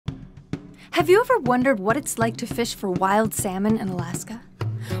Have you ever wondered what it's like to fish for wild salmon in Alaska?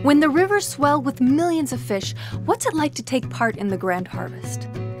 When the rivers swell with millions of fish, what's it like to take part in the grand harvest?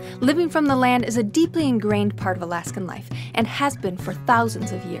 Living from the land is a deeply ingrained part of Alaskan life and has been for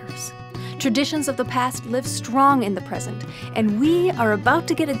thousands of years. Traditions of the past live strong in the present, and we are about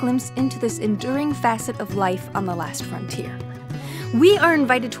to get a glimpse into this enduring facet of life on the last frontier. We are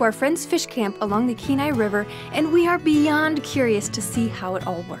invited to our friend's fish camp along the Kenai River, and we are beyond curious to see how it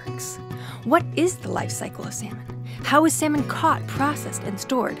all works. What is the life cycle of salmon? How is salmon caught, processed, and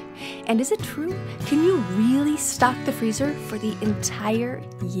stored? And is it true? Can you really stock the freezer for the entire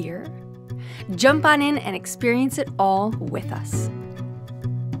year? Jump on in and experience it all with us.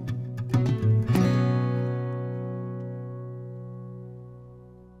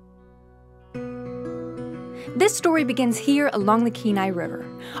 This story begins here along the Kenai River.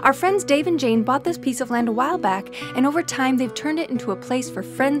 Our friends Dave and Jayne bought this piece of land a while back, and over time they've turned it into a place for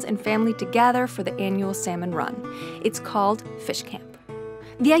friends and family to gather for the annual salmon run. It's called Fish Camp.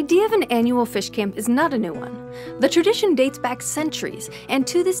 The idea of an annual fish camp is not a new one. The tradition dates back centuries, and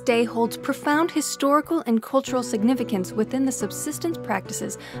to this day holds profound historical and cultural significance within the subsistence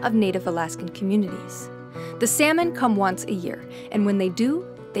practices of Native Alaskan communities. The salmon come once a year, and when they do,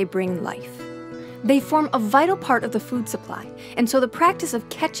 they bring life. They form a vital part of the food supply, and so the practice of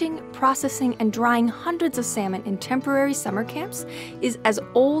catching, processing, and drying hundreds of salmon in temporary summer camps is as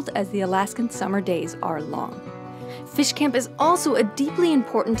old as the Alaskan summer days are long. Fish camp is also a deeply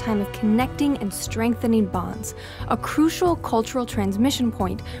important time of connecting and strengthening bonds, a crucial cultural transmission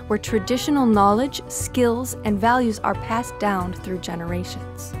point where traditional knowledge, skills, and values are passed down through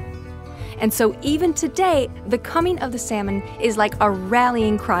generations. And so even today, the coming of the salmon is like a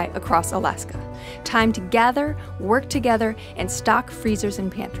rallying cry across Alaska. Time to gather, work together, and stock freezers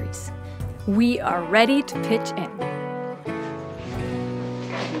and pantries. We are ready to pitch in.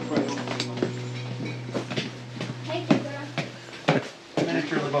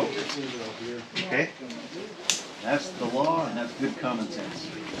 Enter the boat. Okay? That's the law, and that's good common sense.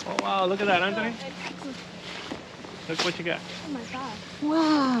 Oh, wow, look at that, Anthony. Look what you got. Oh my God.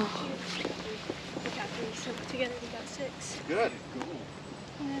 Wow. We got 3, so together we got 6. Good. Cool.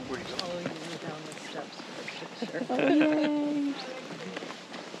 Where you following you down the steps. Oh, yay.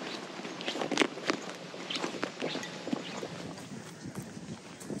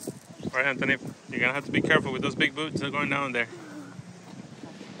 All right, Anthony, you're gonna have to be careful with those big boots. They're going down there.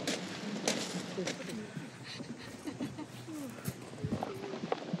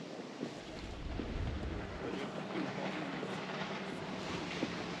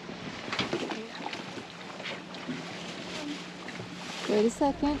 Wait a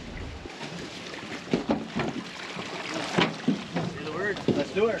second. Say the word.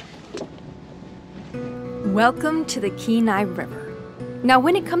 Let's do it. Welcome to the Kenai River. Now,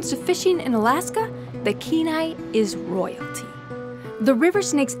 when it comes to fishing in Alaska, the Kenai is royalty. The river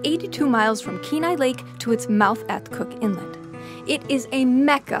snakes 82 miles from Kenai Lake to its mouth at Cook Inlet. It is a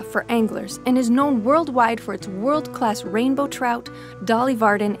mecca for anglers and is known worldwide for its world-class rainbow trout, dolly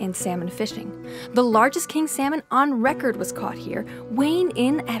varden, and salmon fishing. The largest king salmon on record was caught here, weighing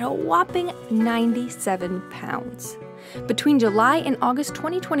in at a whopping 97 pounds. Between July and August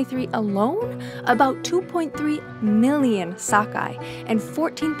 2023 alone, about 2.3 million sockeye and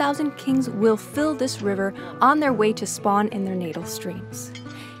 14,000 kings will fill this river on their way to spawn in their natal streams.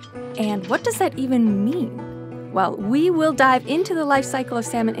 And what does that even mean? Well, we will dive into the life cycle of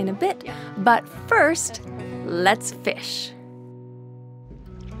salmon in a bit, but first, let's fish.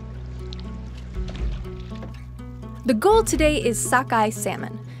 The goal today is sockeye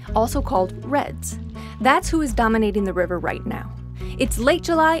salmon, also called reds. That's who is dominating the river right now. It's late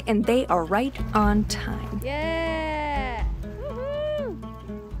July and they are right on time. Yeah! Woohoo!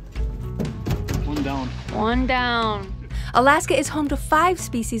 One down. One down. Alaska is home to 5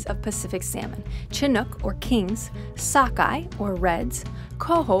 species of Pacific salmon: Chinook or kings, sockeye or reds,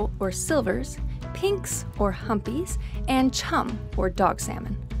 coho or silvers, pinks or humpies, and chum or dog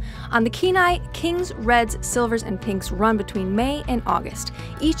salmon. On the Kenai, kings, reds, silvers, and pinks run between May and August,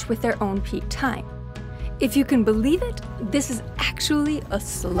 each with their own peak time. If you can believe it, this is actually a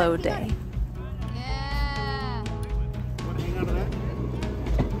slow day. Yeah! Want to hang out of that?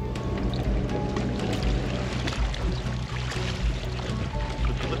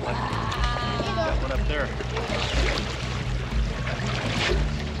 That one up there.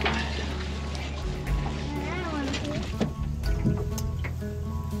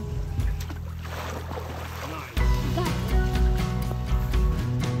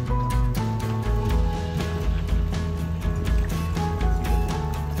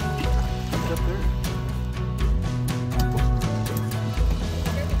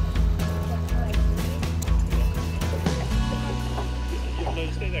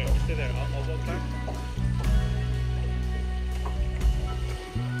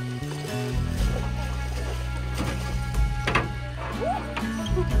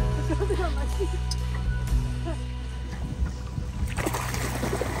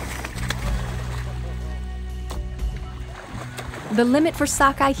 The limit for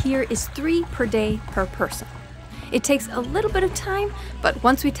sockeye here is 3 per day per person. It takes a little bit of time, but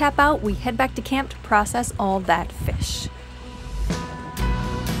once we tap out, we head back to camp to process all that fish.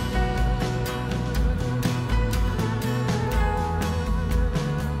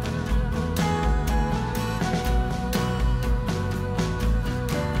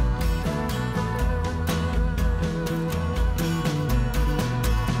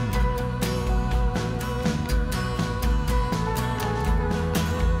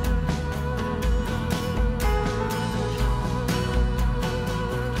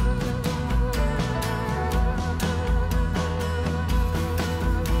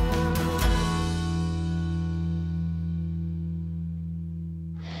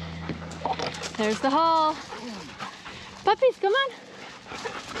 There's the haul. Puppies, come on.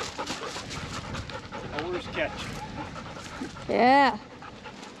 Oh, where's catch? Yeah.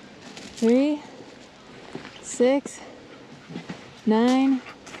 3, 6, 9.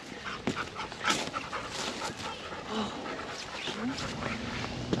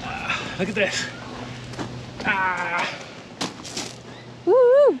 Look at this. Ah.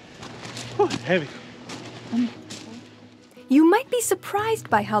 Woo! Whew, heavy. You might be surprised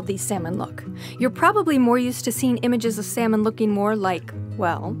by how these salmon look. You're probably more used to seeing images of salmon looking more like,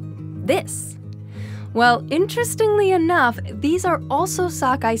 well, this. Well, interestingly enough, these are also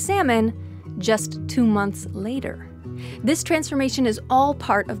sockeye salmon just 2 months later. This transformation is all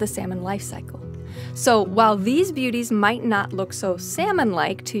part of the salmon life cycle. So while these beauties might not look so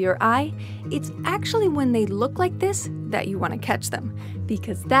salmon-like to your eye, it's actually when they look like this that you want to catch them,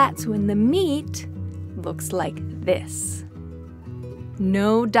 because that's when the meat looks like this.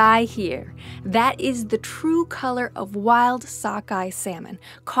 No dye here. That is the true color of wild sockeye salmon,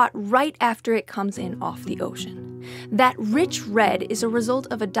 caught right after it comes in off the ocean. That rich red is a result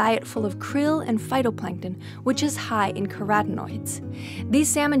of a diet full of krill and phytoplankton, which is high in carotenoids. These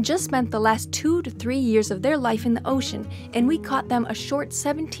salmon just spent the last 2 to 3 years of their life in the ocean, and we caught them a short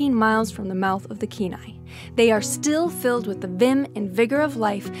 17 miles from the mouth of the Kenai. They are still filled with the vim and vigor of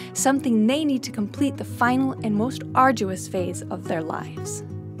life, something they need to complete the final and most arduous phase of their lives.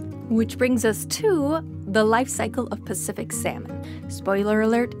 Which brings us to the life cycle of Pacific salmon. Spoiler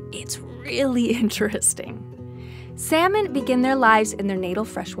alert, it's really interesting. Salmon begin their lives in their natal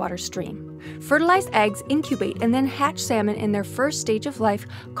freshwater stream. Fertilized eggs incubate and then hatch salmon in their first stage of life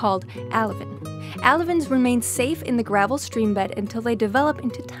called alevin. Alevins remain safe in the gravel stream bed until they develop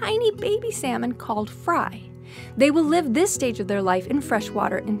into tiny baby salmon called fry. They will live this stage of their life in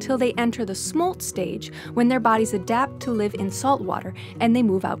freshwater until they enter the smolt stage, when their bodies adapt to live in salt water and they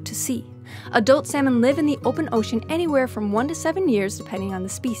move out to sea. Adult salmon live in the open ocean anywhere from 1 to 7 years, depending on the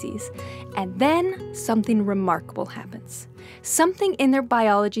species. And then something remarkable happens. Something in their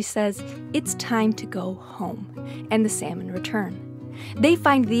biology says it's time to go home, and the salmon return. They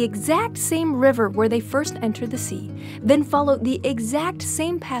find the exact same river where they first entered the sea, then follow the exact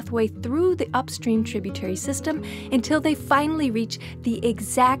same pathway through the upstream tributary system until they finally reach the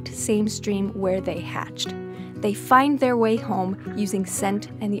exact same stream where they hatched. They find their way home using scent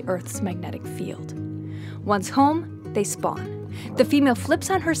and the Earth's magnetic field. Once home, they spawn. The female flips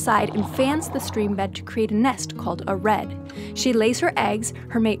on her side and fans the stream bed to create a nest called a redd. She lays her eggs,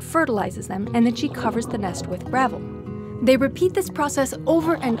 her mate fertilizes them, and then she covers the nest with gravel. They repeat this process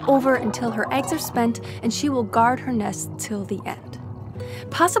over and over until her eggs are spent, and she will guard her nest till the end.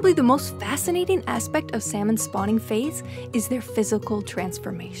 Possibly the most fascinating aspect of salmon's spawning phase is their physical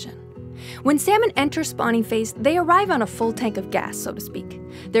transformation. When salmon enter spawning phase, they arrive on a full tank of gas, so to speak.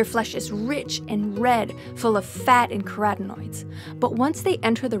 Their flesh is rich and red, full of fat and carotenoids. But once they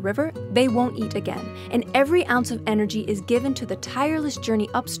enter the river, they won't eat again, and every ounce of energy is given to the tireless journey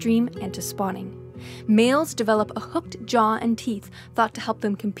upstream and to spawning. Males develop a hooked jaw and teeth thought to help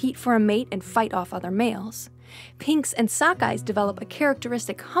them compete for a mate and fight off other males. Pinks and sockeyes develop a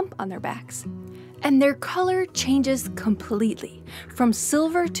characteristic hump on their backs. And their color changes completely, from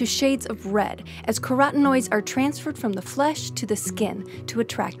silver to shades of red, as carotenoids are transferred from the flesh to the skin to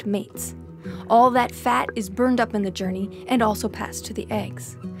attract mates. All that fat is burned up in the journey and also passed to the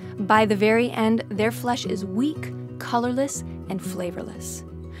eggs. By the very end, their flesh is weak, colorless, and flavorless.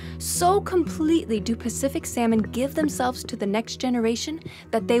 So completely do Pacific salmon give themselves to the next generation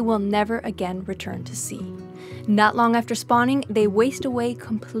that they will never again return to sea. Not long after spawning, they waste away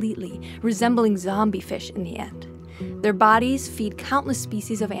completely, resembling zombie fish in the end. Their bodies feed countless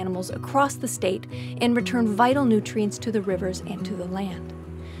species of animals across the state and return vital nutrients to the rivers and to the land.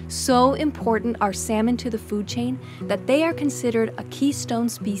 So important are salmon to the food chain that they are considered a keystone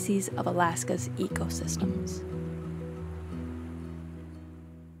species of Alaska's ecosystems.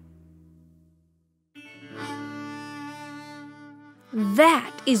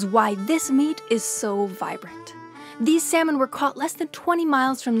 That is why this meat is so vibrant. These salmon were caught less than 20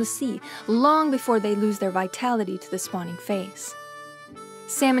 miles from the sea, long before they lose their vitality to the spawning phase.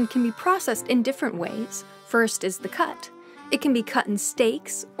 Salmon can be processed in different ways. First is the cut. It can be cut in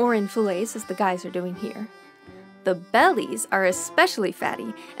steaks or in fillets, as the guys are doing here. The bellies are especially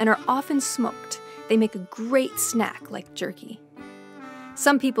fatty and are often smoked. They make a great snack like jerky.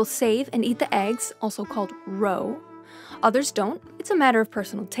 Some people save and eat the eggs, also called roe. Others don't. It's a matter of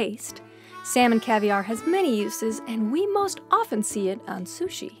personal taste. Salmon caviar has many uses, and we most often see it on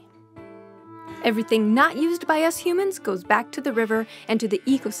sushi. Everything not used by us humans goes back to the river and to the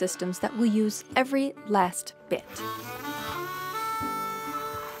ecosystems that will use every last bit.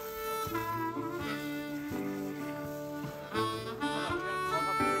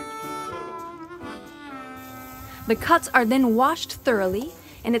 The cuts are then washed thoroughly,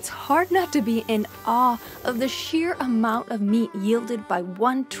 and it's hard not to be in awe of the sheer amount of meat yielded by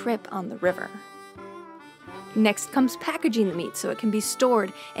one trip on the river. Next comes packaging the meat so it can be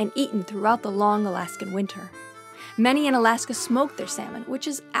stored and eaten throughout the long Alaskan winter. Many in Alaska smoke their salmon, which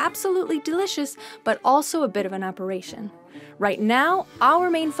is absolutely delicious, but also a bit of an operation. Right now, our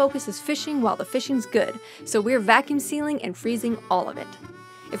main focus is fishing while the fishing's good, so we're vacuum sealing and freezing all of it.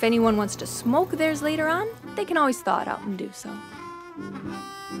 If anyone wants to smoke theirs later on, they can always thaw it out and do so.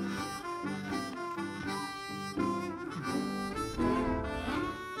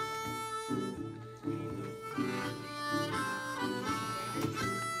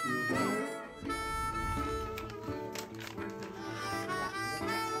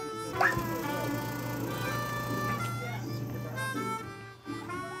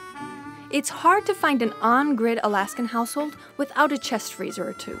 It's hard to find an on-grid Alaskan household without a chest freezer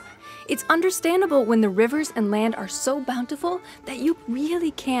or two. It's understandable when the rivers and land are so bountiful that you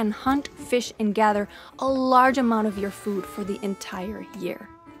really can hunt, fish, and gather a large amount of your food for the entire year.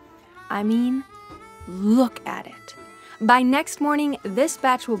 I mean, look at it. By next morning, this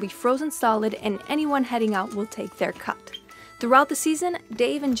batch will be frozen solid and anyone heading out will take their cut. Throughout the season,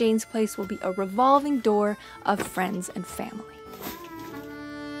 Dave and Jayne's place will be a revolving door of friends and family.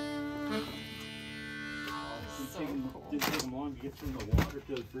 Didn't take them long to get from the water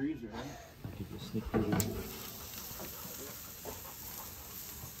to the freezer, huh? I could just sneak through there.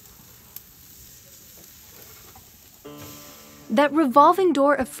 That revolving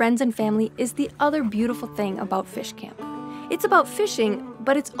door of friends and family is the other beautiful thing about Fish Camp. It's about fishing,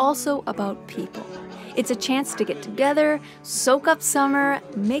 but it's also about people. It's a chance to get together, soak up summer,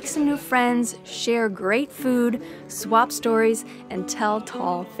 make some new friends, share great food, swap stories, and tell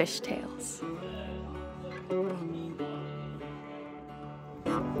tall fish tales.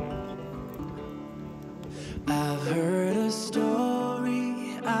 I've heard a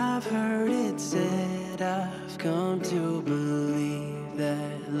story, I've heard it said, I've come to believe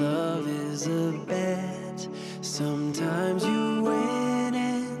that love is a bet. Sometimes you win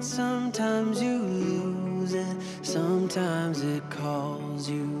and sometimes you lose, and sometimes it calls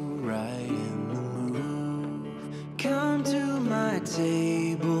you right in the move. Come to my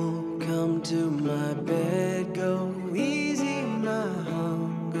table, come to my bed, go easy my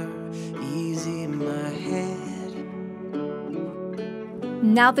hunger, easy my head.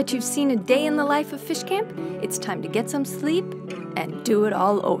 Now that you've seen a day in the life of Fish Camp, it's time to get some sleep and do it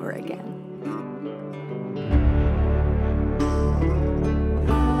all over again.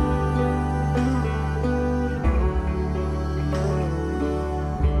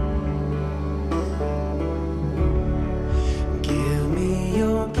 Give me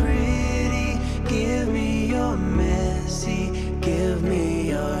your pretty, give me your messy, give me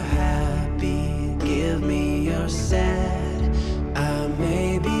your happy, give me your sad. I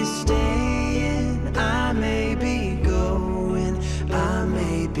may be staying, I may be going, I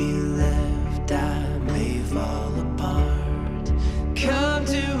may be left, I may fall apart. Come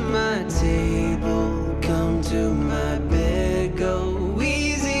to my table, come to my bed, go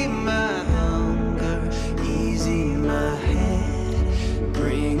easy my hunger, easy my head.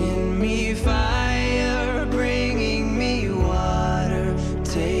 Bringing me fire, bringing me water,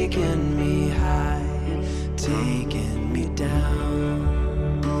 taking me high, taking me down.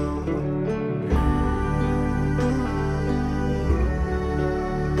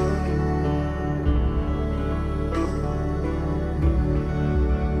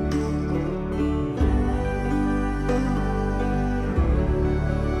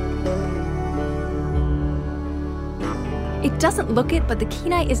 It doesn't look it, but the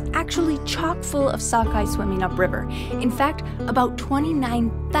Kenai is actually chock full of sockeye swimming upriver. In fact, about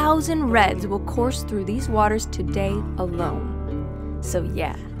 29,000 reds will course through these waters today alone. So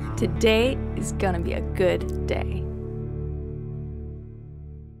yeah, today is gonna be a good day.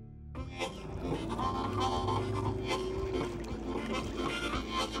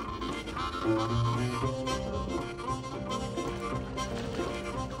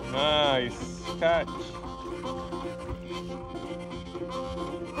 Nice catch.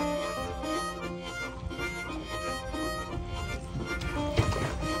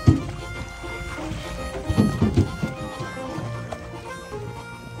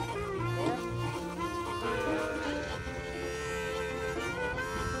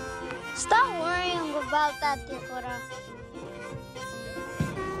 Stop worrying about that, Cora.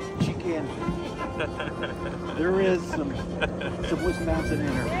 She can. There is some Wisconsin in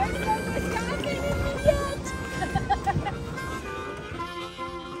her. There's no Wisconsin in me yet.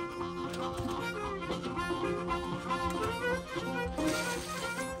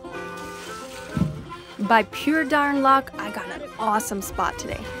 By pure darn luck, I got an awesome spot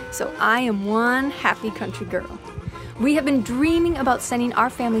today, so I am one happy country girl. We have been dreaming about sending our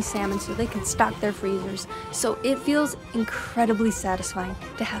family salmon so they can stock their freezers, so it feels incredibly satisfying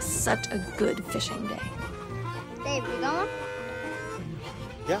to have such a good fishing day. Dave, you got one?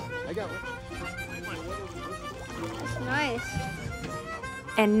 Yeah, I got one. That's nice.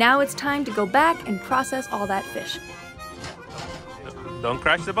 And now it's time to go back and process all that fish. Don't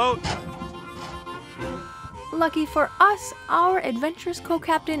crash the boat. Lucky for us, our adventurous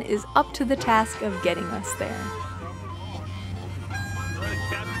co-captain is up to the task of getting us there.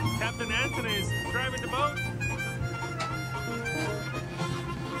 Captain Anthony is driving the boat.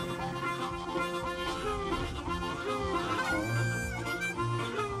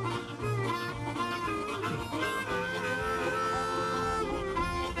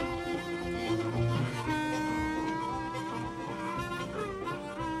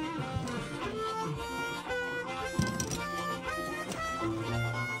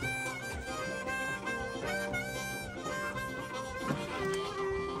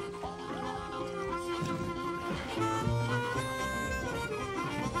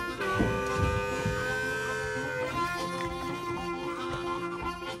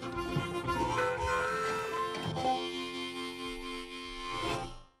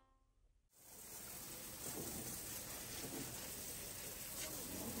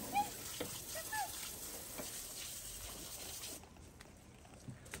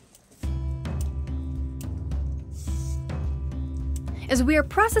 As we are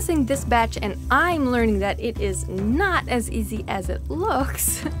processing this batch and I'm learning that it is not as easy as it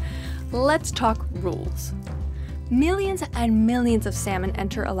looks, let's talk rules. Millions and millions of salmon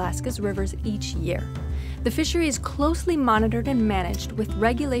enter Alaska's rivers each year. The fishery is closely monitored and managed with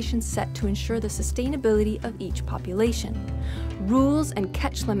regulations set to ensure the sustainability of each population. Rules and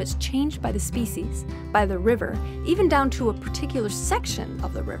catch limits change by the species, by the river, even down to a particular section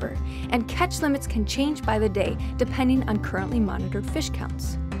of the river, and catch limits can change by the day depending on currently monitored fish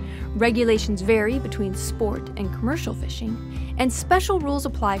counts. Regulations vary between sport and commercial fishing, and special rules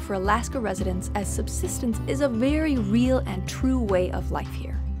apply for Alaska residents as subsistence is a very real and true way of life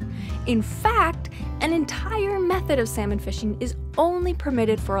here. In fact, an entire method of salmon fishing is only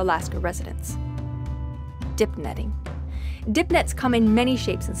permitted for Alaska residents: dip netting. Dip nets come in many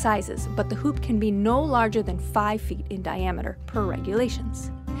shapes and sizes, but the hoop can be no larger than 5 feet in diameter per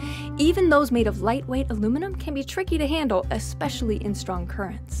regulations. Even those made of lightweight aluminum can be tricky to handle, especially in strong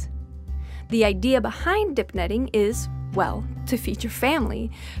currents. The idea behind dip netting is, well, to feed your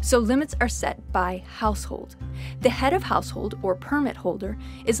family, so limits are set by household. The head of household, or permit holder,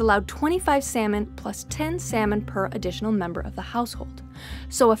 is allowed 25 salmon plus 10 salmon per additional member of the household.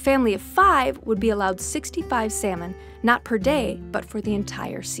 So a family of 5 would be allowed 65 salmon, not per day, but for the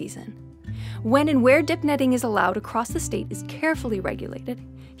entire season. When and where dip netting is allowed across the state is carefully regulated.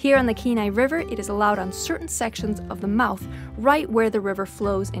 Here on the Kenai River, it is allowed on certain sections of the mouth, right where the river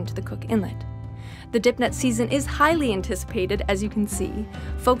flows into the Cook Inlet. The dip net season is highly anticipated, as you can see.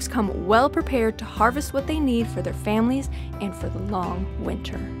 Folks come well prepared to harvest what they need for their families and for the long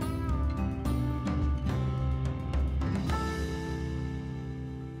winter.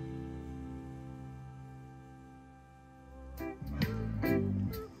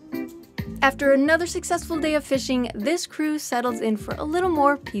 After another successful day of fishing, this crew settles in for a little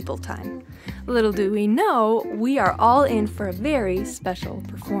more people time. Little do we know, we are all in for a very special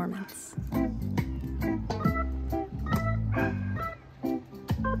performance.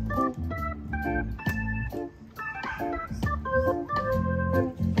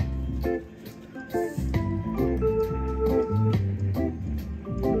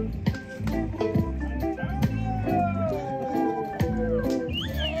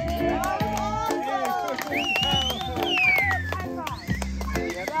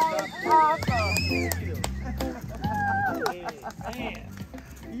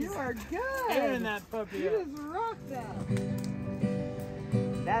 up You here. just rocked that.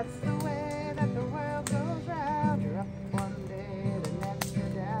 That's the way that the world goes round. You're up one day, the next you're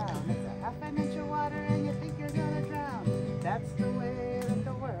down. It's a half an inch of water and you think you're gonna drown. That's the way that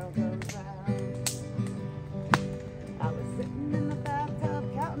the world goes round. I was sitting in the bathtub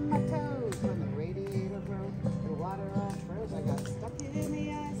counting my toes when the radiator broke. The water all froze. I got stuck in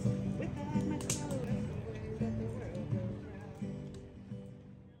the ice without my clothes. That's the way that the world goes round.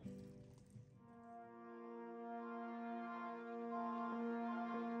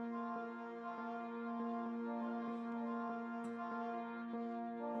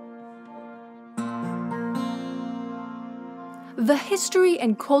 The history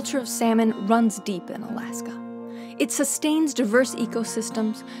and culture of salmon runs deep in Alaska. It sustains diverse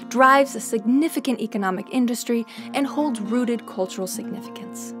ecosystems, drives a significant economic industry, and holds rooted cultural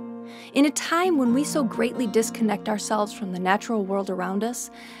significance. In a time when we so greatly disconnect ourselves from the natural world around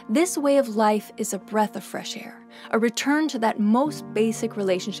us, this way of life is a breath of fresh air, a return to that most basic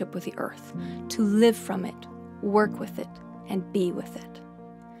relationship with the earth, to live from it, work with it, and be with it.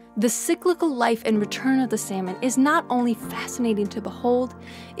 The cyclical life and return of the salmon is not only fascinating to behold,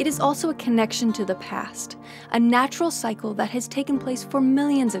 it is also a connection to the past, a natural cycle that has taken place for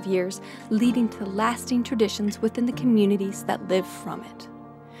millions of years, leading to lasting traditions within the communities that live from it.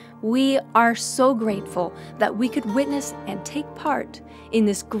 We are so grateful that we could witness and take part in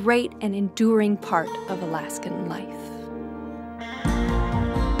this great and enduring part of Alaskan life.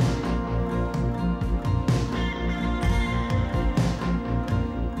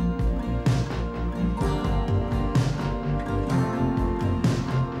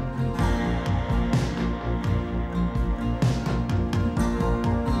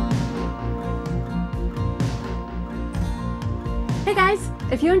 Hey guys,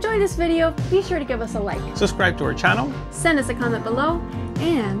 if you enjoyed this video, be sure to give us a like, Subscribe to our channel. send us a comment below,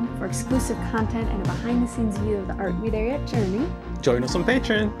 and for exclusive content and a behind the scenes view of the art we there at Jayne, Join us on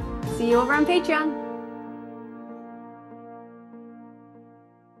Patreon. see you over on Patreon.